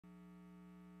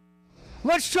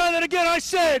Let's try that again. I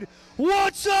said,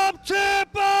 what's up,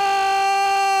 Tampa?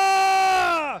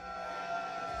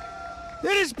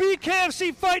 It is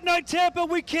BKFC Fight Night Tampa.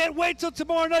 We can't wait till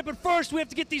tomorrow night, but first we have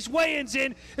to get these weigh-ins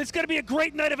in. It's going to be a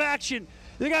great night of action.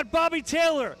 They got Bobby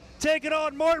Taylor taking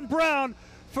on Martin Brown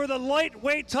for the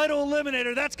lightweight title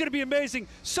eliminator. That's going to be amazing.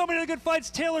 So many other good fights.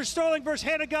 Taylor, Starling versus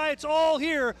Hannah Guy. It's all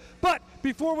here. But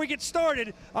before we get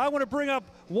started, I want to bring up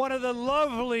one of the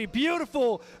lovely,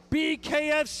 beautiful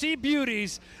BKFC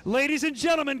beauties. Ladies and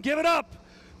gentlemen, give it up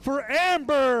for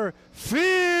Amber Fields.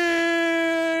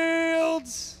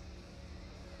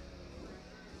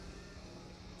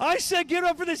 I said give it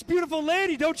up for this beautiful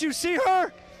lady. Don't you see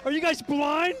her? Are you guys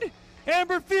blind?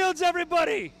 Amber Fields,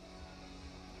 everybody.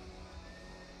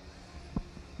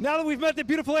 Now that we've met the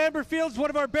beautiful Amber Fields,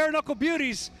 one of our bare knuckle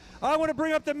beauties, I want to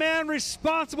bring up the man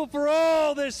responsible for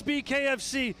all this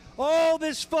BKFC, all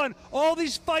this fun, all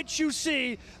these fights you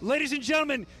see. Ladies and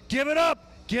gentlemen, give it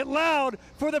up, get loud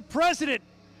for the president,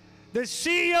 the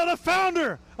CEO, the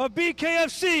founder of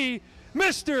BKFC,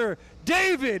 Mr.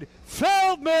 David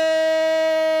Feldman.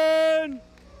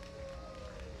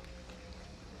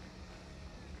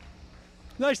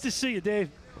 Nice to see you,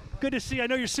 Dave. Good to see you. I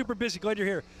know you're super busy. Glad you're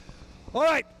here. All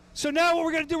right, so now what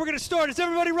we're going to do, we're going to start. Is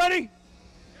everybody ready?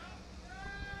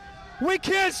 We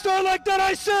can't start like that.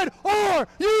 I said, are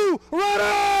you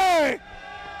ready?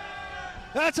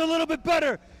 That's a little bit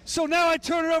better. So now I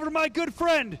turn it over to my good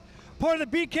friend, part of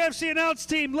the BKFC announce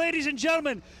team. Ladies and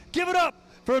gentlemen, give it up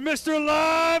for Mr.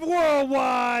 Live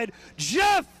Worldwide,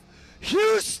 Jeff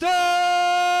Houston.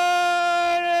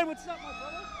 What's up, my brother?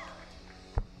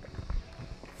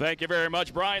 Thank you very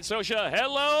much, Brian Sosha.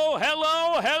 Hello,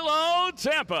 hello, hello,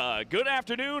 Tampa. Good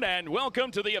afternoon and welcome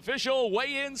to the official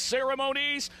weigh-in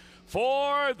ceremonies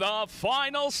for the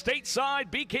final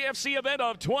stateside BKFC event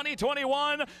of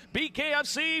 2021,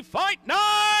 BKFC Fight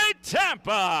Night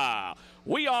Tampa.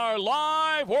 We are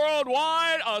live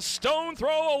worldwide, a stone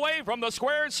throw away from the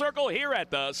squared circle here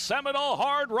at the Seminole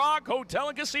Hard Rock Hotel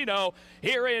and Casino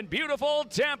here in beautiful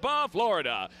Tampa,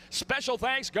 Florida. Special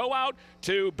thanks go out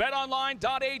to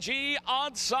betonline.ag,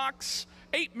 Odd Socks,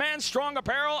 8-Man Strong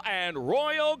Apparel, and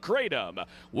Royal Kratom.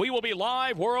 We will be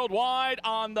live worldwide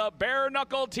on the Bare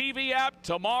Knuckle TV app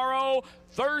tomorrow,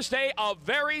 Thursday, a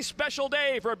very special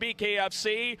day for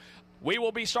BKFC. We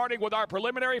will be starting with our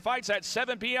preliminary fights at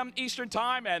 7 p.m. Eastern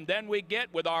Time, and then we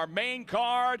get with our main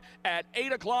card at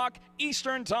 8 o'clock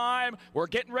Eastern Time. We're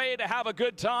getting ready to have a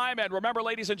good time. And remember,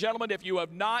 ladies and gentlemen, if you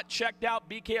have not checked out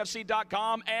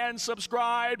BKFC.com and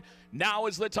subscribed, now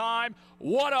is the time.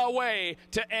 What a way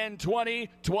to end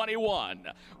 2021.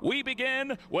 We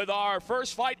begin with our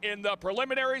first fight in the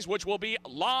preliminaries, which will be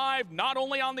live not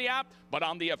only on the app, but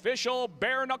on the official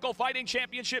Bare Knuckle Fighting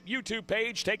Championship YouTube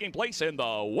page, taking place in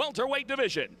the welterweight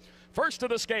division. First to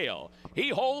the scale, he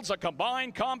holds a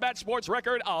combined combat sports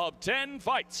record of 10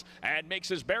 fights and makes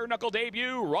his bare knuckle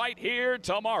debut right here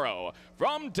tomorrow.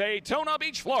 From Daytona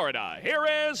Beach, Florida, here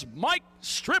is Mike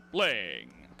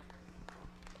Stripling.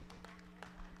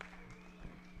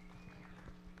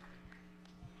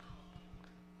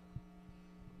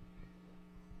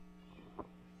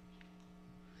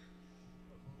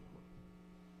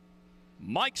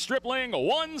 Mike Stripling,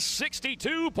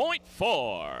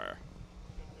 162.4.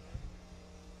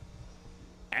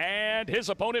 And his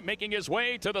opponent making his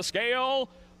way to the scale.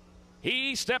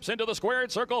 He steps into the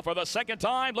squared circle for the second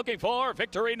time, looking for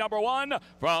victory number 1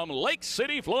 from Lake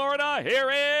City, Florida.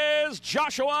 Here is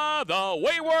Joshua, the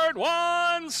Wayward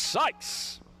One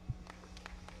Sykes.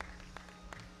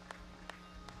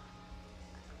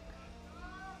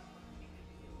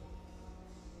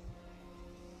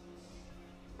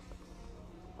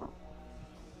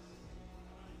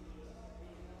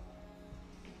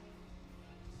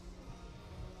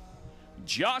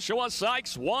 Joshua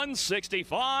Sykes,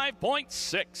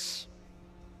 165.6.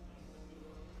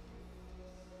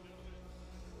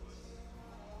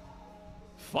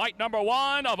 Fight number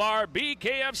 1 of our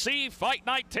BKFC Fight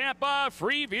Night Tampa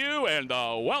free view in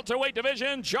the welterweight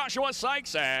division, Joshua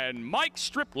Sykes and Mike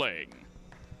Stripling.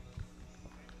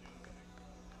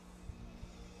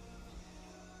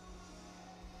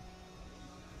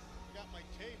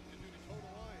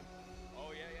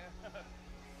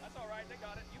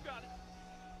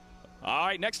 All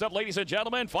right, next up, ladies and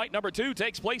gentlemen, fight number 2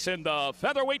 takes place in the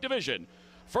featherweight division.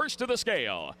 First to the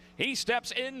scale, he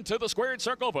steps into the squared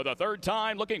circle for the third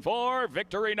time, looking for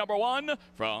victory number 1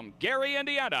 from Gary,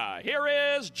 Indiana. Here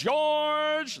is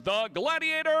George the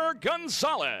Gladiator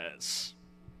Gonzalez.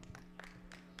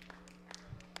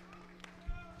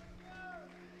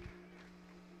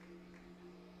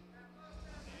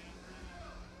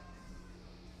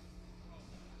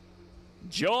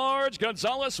 George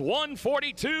Gonzalez,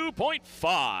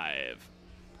 142.5.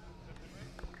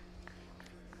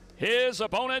 His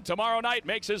opponent tomorrow night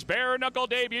makes his bare knuckle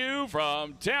debut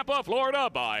from Tampa, Florida,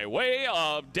 by way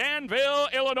of Danville,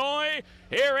 Illinois.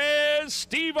 Here is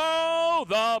Steve-O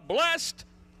the Blessed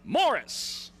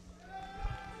Morris.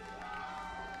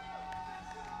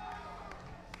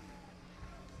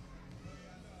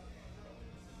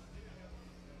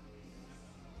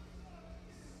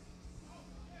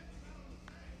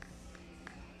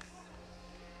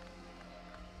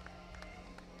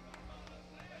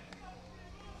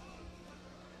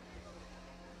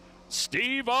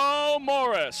 Steve-O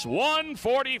Morris,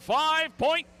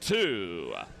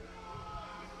 145.2.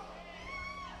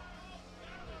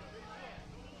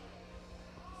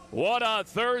 What a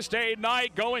Thursday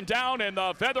night going down in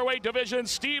the featherweight division.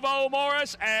 Steve-O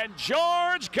Morris and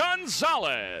George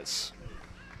Gonzalez.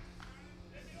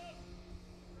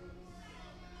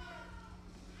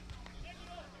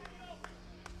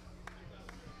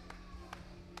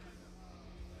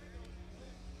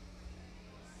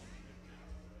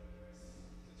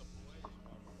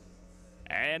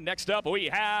 And next up, we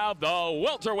have the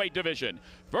welterweight division.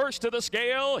 First to the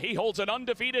scale, he holds an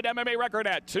undefeated MMA record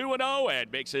at 2-0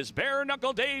 and makes his bare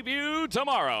knuckle debut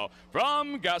tomorrow.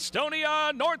 From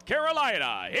Gastonia, North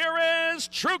Carolina, here is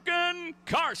Trukon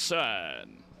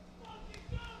Carson.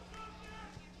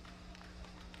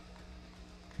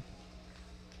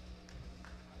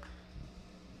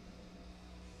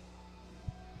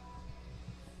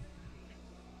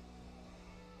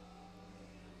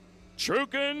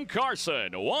 Trukon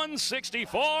Carson,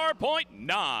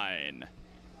 164.9.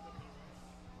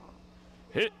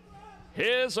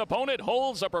 His opponent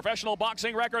holds a professional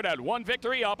boxing record at 1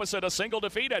 victory opposite a single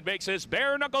defeat and makes his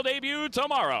bare knuckle debut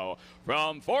tomorrow.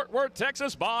 From Fort Worth,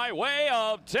 Texas, by way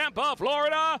of Tampa,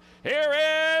 Florida, here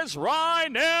is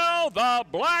Rynell, the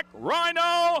Black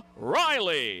Rhino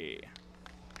Riley.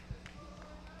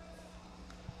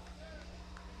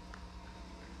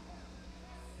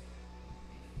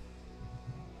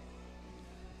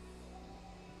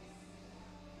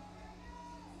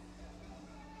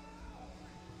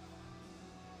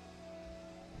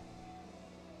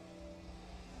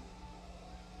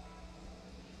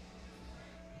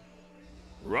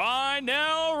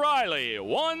 Rynell Riley,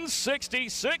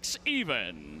 166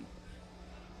 even.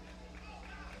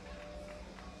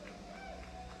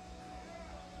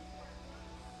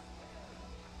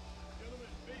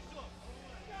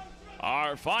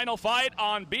 Our final fight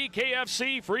on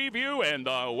BKFC Freeview in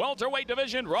the welterweight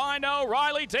division, Rynell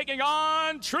Riley taking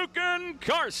on Trukon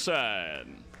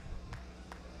Carson.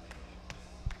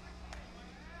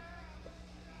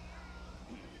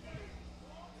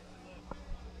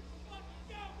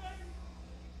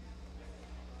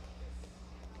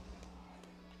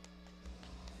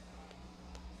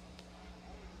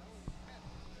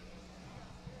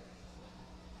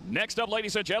 Next up,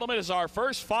 ladies and gentlemen, is our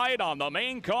first fight on the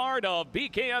main card of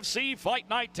BKFC Fight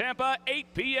Night Tampa,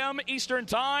 8 p.m. Eastern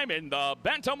Time in the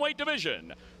bantamweight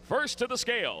division. First to the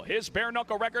scale, his bare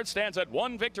knuckle record stands at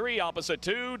 1 victory opposite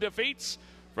 2 defeats.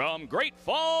 From Great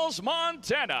Falls,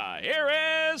 Montana, here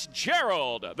is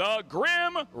Jerald, the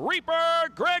Grim Reaper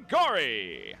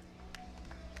Gregori.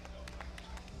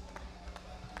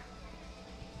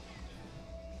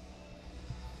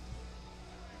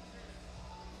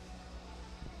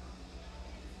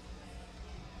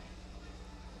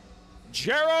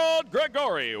 Jerald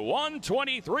Gregori,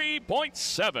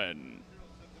 123.7.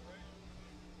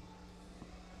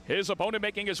 His opponent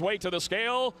making his way to the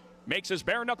scale, makes his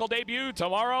bare knuckle debut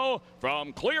tomorrow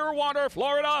from Clearwater,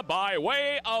 Florida, by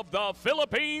way of the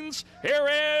Philippines. Here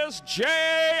is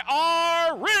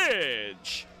J.R.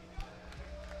 Ridge.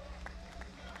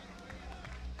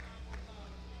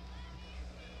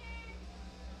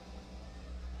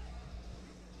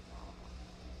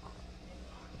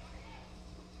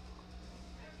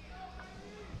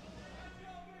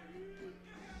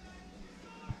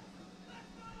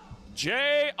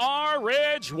 J.R.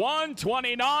 Ridge,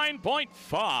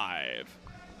 129.5.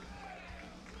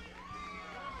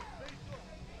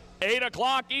 8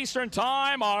 o'clock Eastern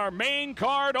Time, our main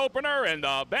card opener in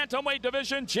the bantamweight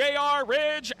division, J.R.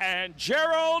 Ridge and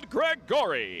Jerald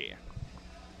Gregori.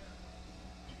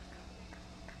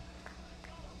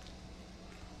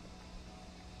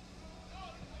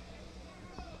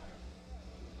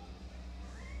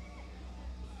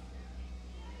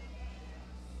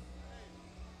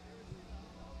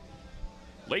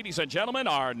 Ladies and gentlemen,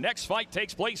 our next fight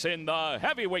takes place in the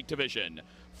heavyweight division.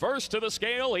 First to the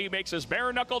scale, he makes his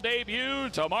bare knuckle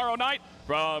debut tomorrow night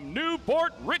from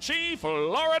Newport Richey,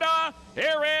 Florida.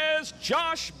 Here is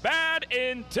Josh Bad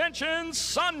Intentions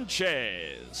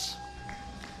Sanchez.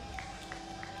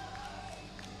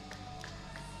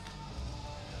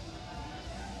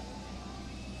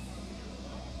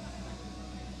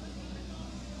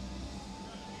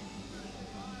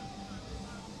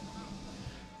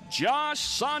 Josh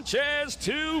Sanchez,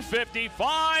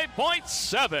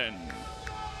 255.7.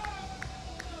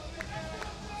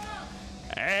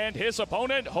 And his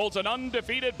opponent holds an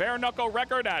undefeated bare knuckle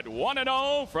record at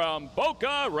 1-0 from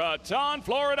Boca Raton,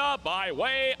 Florida, by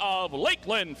way of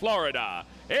Lakeland, Florida.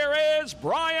 Here is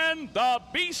Bryan the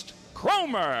Beast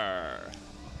Cromer.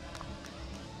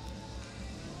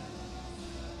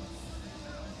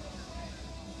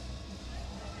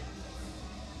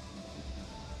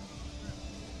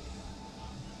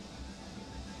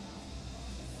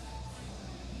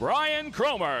 Bryan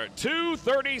Cromer,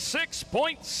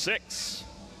 236.6.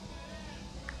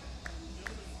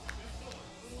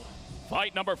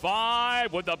 Fight number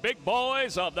 5 with the big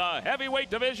boys of the heavyweight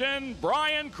division.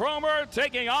 Bryan Cromer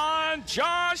taking on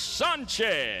Josh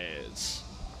Sanchez.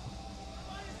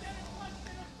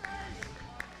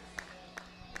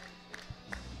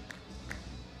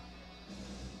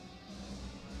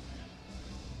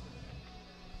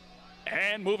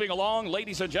 And moving along,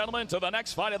 ladies and gentlemen, to the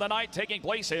next fight of the night, taking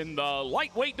place in the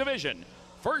lightweight division.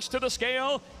 First to the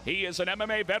scale, he is an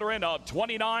MMA veteran of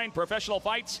 29 professional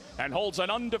fights and holds an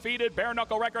undefeated bare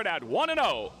knuckle record at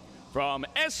 1-0. From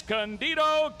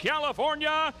Escondido,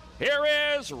 California, here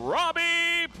is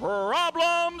Robbie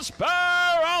Problems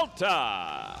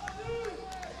Peralta.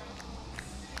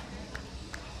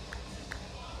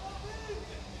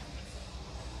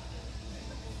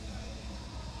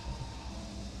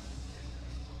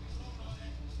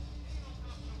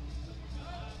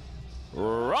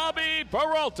 Robbie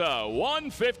Peralta,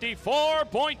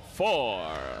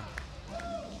 154.4.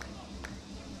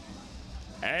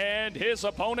 And his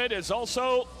opponent is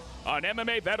also an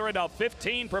MMA veteran of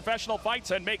 15 professional fights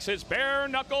and makes his bare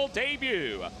knuckle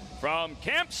debut. From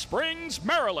Camp Springs,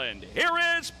 Maryland, here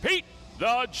is Pete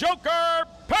the Joker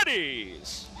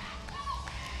Petties.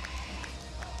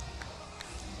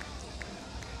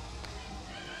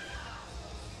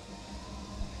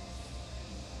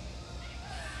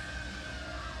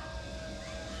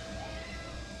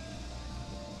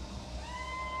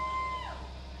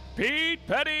 Pete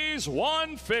Petties,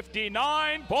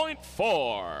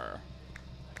 159.4.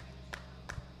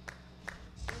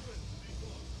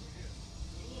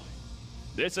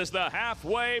 This is the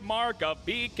halfway mark of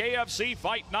BKFC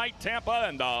Fight Night Tampa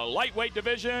in the lightweight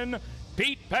division.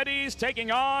 Pete Petties taking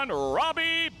on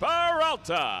Robbie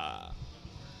Peralta.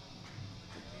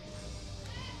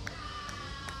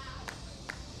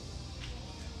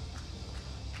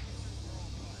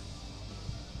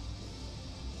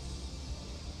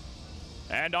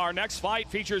 And our next fight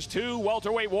features two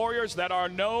welterweight warriors that are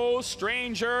no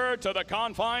stranger to the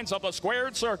confines of the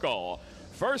squared circle.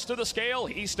 First to the scale,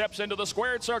 he steps into the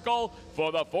squared circle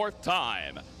for the 4th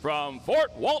time. From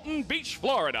Fort Walton Beach,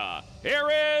 Florida,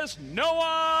 here is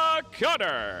Noah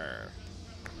Cutter.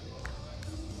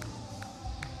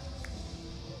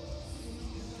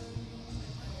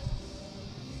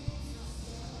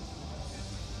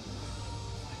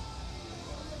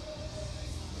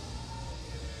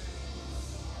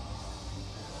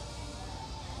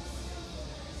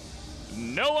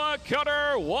 Noah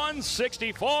Cutter,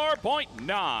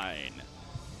 164.9.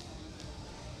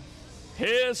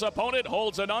 His opponent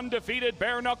holds an undefeated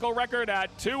bare knuckle record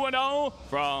at 2-0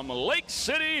 from Lake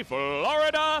City,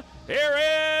 Florida. Here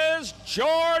is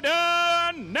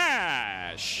Jordan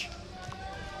Nash.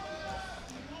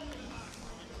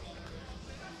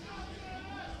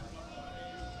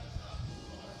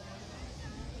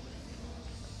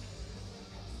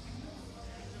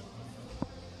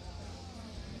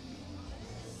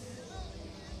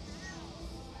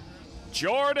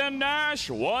 Jordan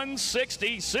Nash,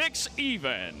 166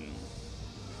 even.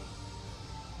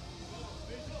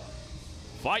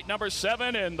 Fight number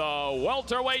 7 in the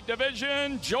welterweight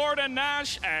division, Jordan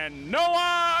Nash and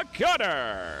Noah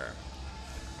Cutter.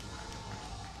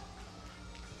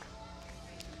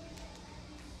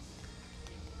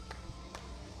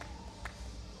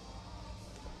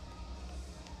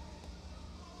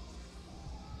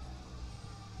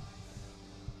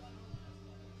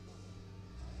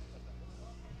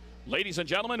 Ladies and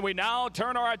gentlemen, we now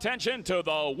turn our attention to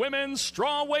the women's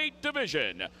strawweight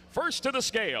division. First to the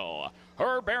scale,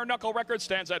 her bare knuckle record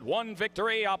stands at 1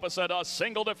 victory opposite a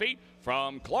single defeat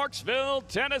from Clarksville,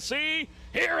 Tennessee.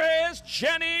 Here is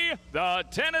Jenny, the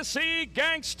Tennessee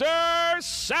Gangster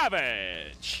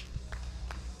Savage.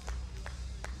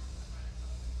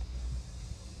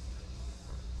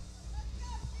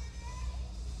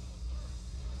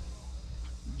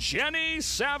 Jenny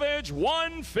Savage,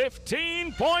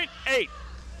 115.8.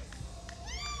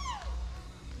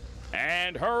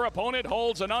 And her opponent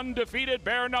holds an undefeated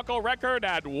bare knuckle record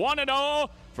at 1-0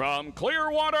 from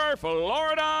Clearwater,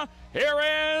 Florida. Here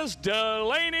is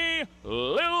Delaney,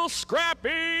 Little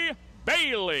Scrappy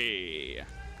Bailey.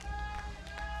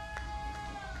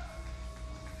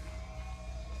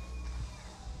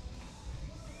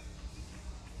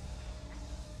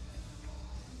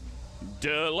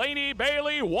 Delaney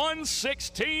Bailey,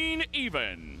 116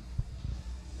 even.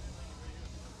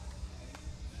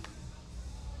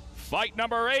 Fight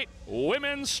number 8,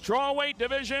 women's strawweight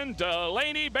division.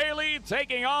 Delaney Bailey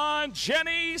taking on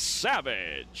Jenny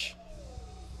Savage.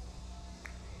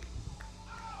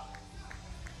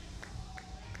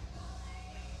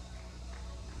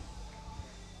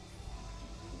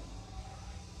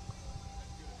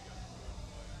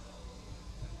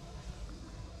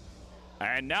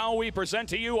 And now we present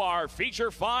to you our feature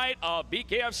fight of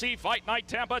BKFC Fight Night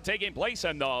Tampa, taking place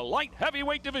in the light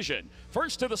heavyweight division.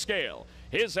 First to the scale,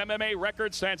 his MMA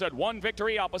record stands at 1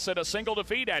 victory opposite a single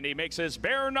defeat, and he makes his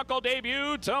bare knuckle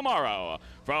debut tomorrow.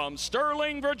 From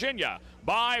Starling, Virginia,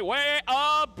 by way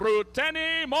of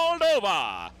Bruteni,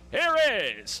 Moldova, here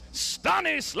is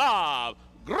Stanislav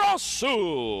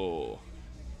Grosu.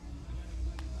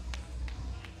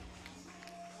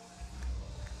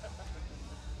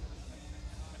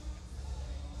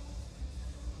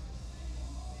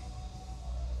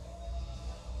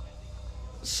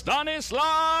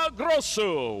 Stanislav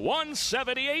Grosu,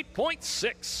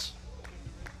 178.6.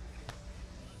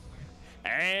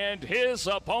 And his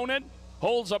opponent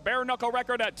holds a bare knuckle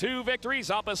record at 2 victories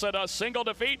opposite a single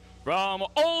defeat from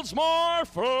Oldsmore,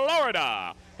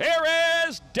 Florida. Here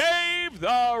is Dave the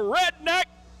Redneck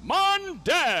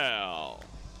Mundell.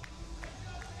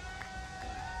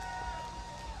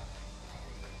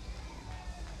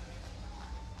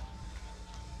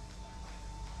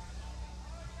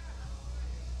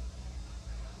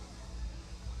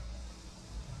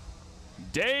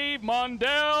 Dave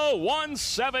Mundell,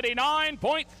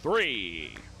 179.3.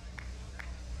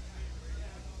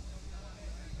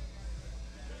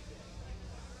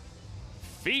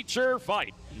 Feature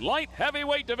fight, light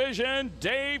heavyweight division,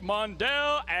 Dave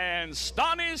Mundell and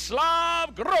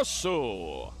Stanislav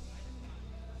Grosu.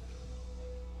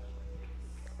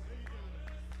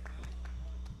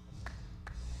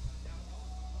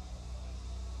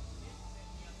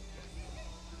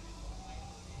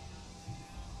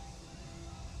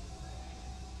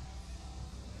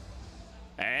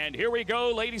 And here we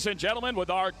go, ladies and gentlemen, with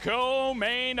our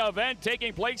co-main event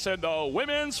taking place in the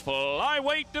women's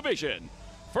flyweight division.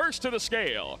 First to the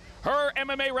scale, her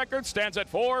MMA record stands at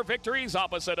 4 victories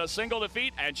opposite a single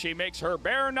defeat, and she makes her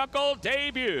bare knuckle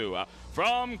debut.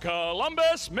 From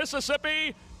Columbus,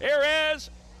 Mississippi, here is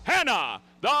Hannah,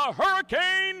 the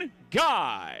Hurricane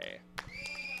Guy.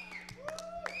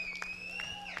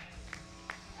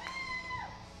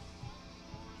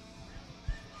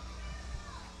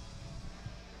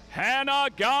 Hannah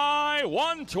Guy,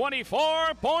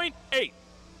 124.8.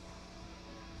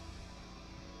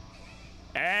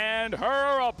 And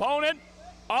her opponent,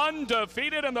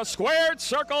 undefeated in the squared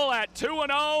circle at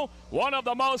 2-0, one of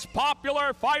the most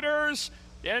popular fighters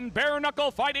in bare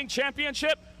knuckle fighting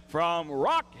championship from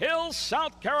Rock Hill,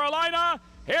 South Carolina.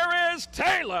 Here is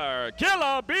Taylor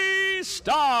Killa B.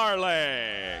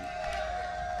 Starling.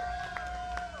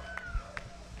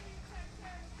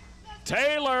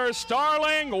 Taylor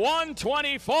Starling,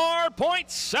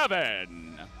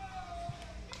 124.7.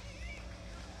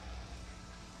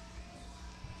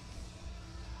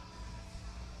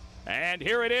 And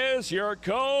here it is, your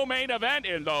co-main event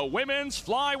in the women's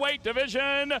flyweight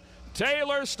division,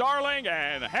 Taylor Starling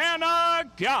and Hannah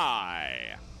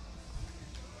Guy.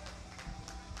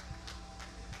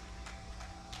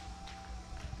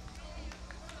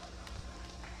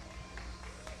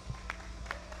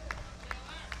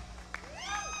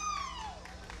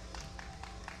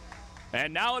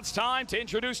 And now it's time to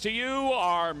introduce to you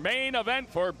our main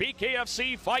event for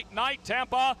BKFC Fight Night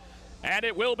Tampa. And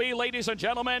it will be, ladies and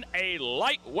gentlemen, a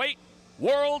lightweight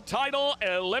world title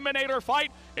eliminator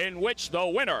fight in which the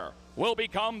winner will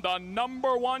become the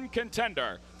 #1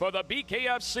 contender for the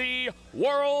BKFC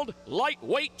World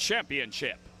Lightweight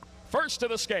Championship. first to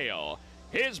the scale.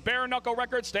 His bare knuckle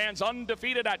record stands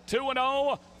undefeated at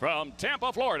 2-0 from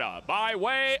Tampa, Florida, by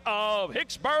way of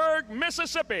Hicksburg,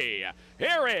 Mississippi.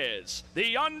 Here is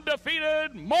the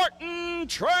undefeated Martin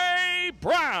Trey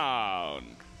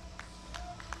Brown.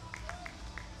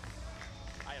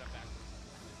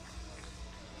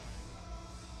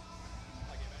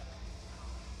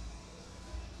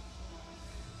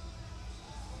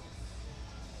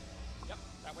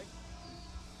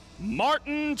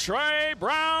 Martin Trey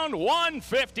Brown,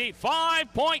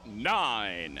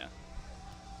 155.9.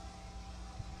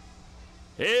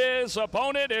 His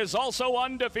opponent is also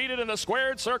undefeated in the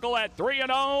squared circle at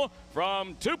 3-0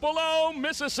 from Tupelo,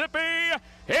 Mississippi.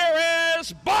 Here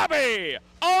is Bobby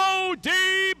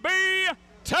O.D.B.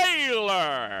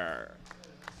 Taylor.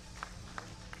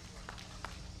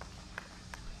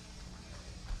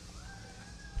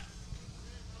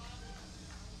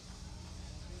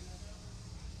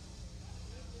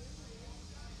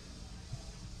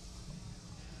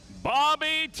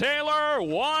 Bobby Taylor,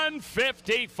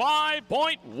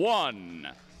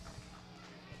 155.1.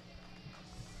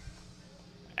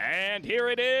 And here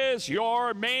it is,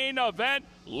 your main event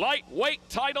lightweight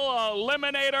title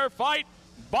eliminator fight,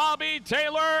 Bobby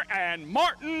Taylor and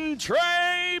Martin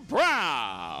Trey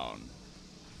Brown.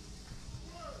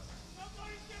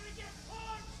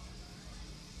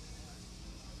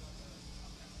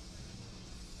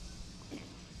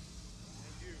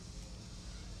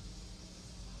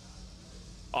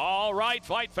 All right,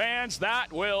 fight fans,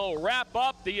 that will wrap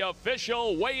up the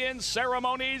official weigh-in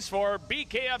ceremonies for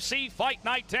BKFC Fight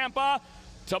Night Tampa.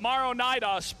 Tomorrow night,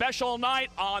 a special night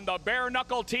on the Bare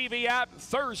Knuckle TV app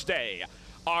Thursday.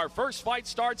 Our first fight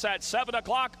starts at 7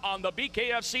 o'clock on the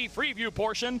BKFC Freeview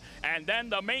portion, and then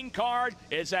the main card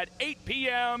is at 8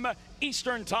 p.m.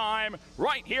 Eastern Time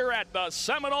right here at the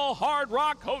Seminole Hard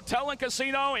Rock Hotel and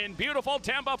Casino in beautiful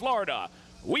Tampa, Florida.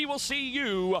 We will see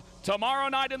you tomorrow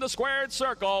night in the squared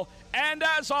circle. And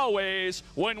as always,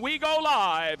 when we go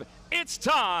live, it's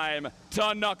time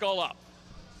to knuckle up.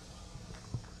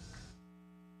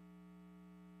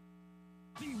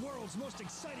 The world's most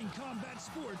exciting combat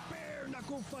sport, Bare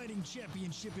Knuckle Fighting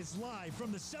Championship, is live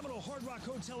from the Seminole Hard Rock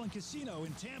Hotel and Casino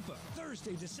in Tampa.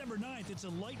 Thursday, December 9th, it's a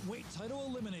lightweight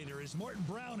title eliminator as Martin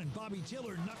Brown and Bobby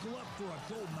Taylor knuckle up for a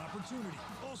golden opportunity.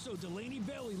 Also, Delaney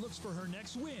Bailey looks for her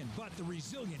next win, but the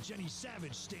resilient Jenny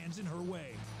Savage stands in her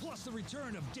way. Plus the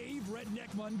return of Dave Redneck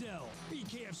Mundell.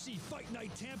 BKFC Fight Night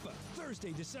Tampa,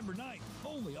 Thursday, December 9th,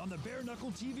 only on the Bare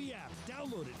Knuckle TV app.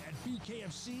 Download it at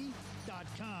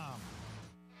bkfc.com.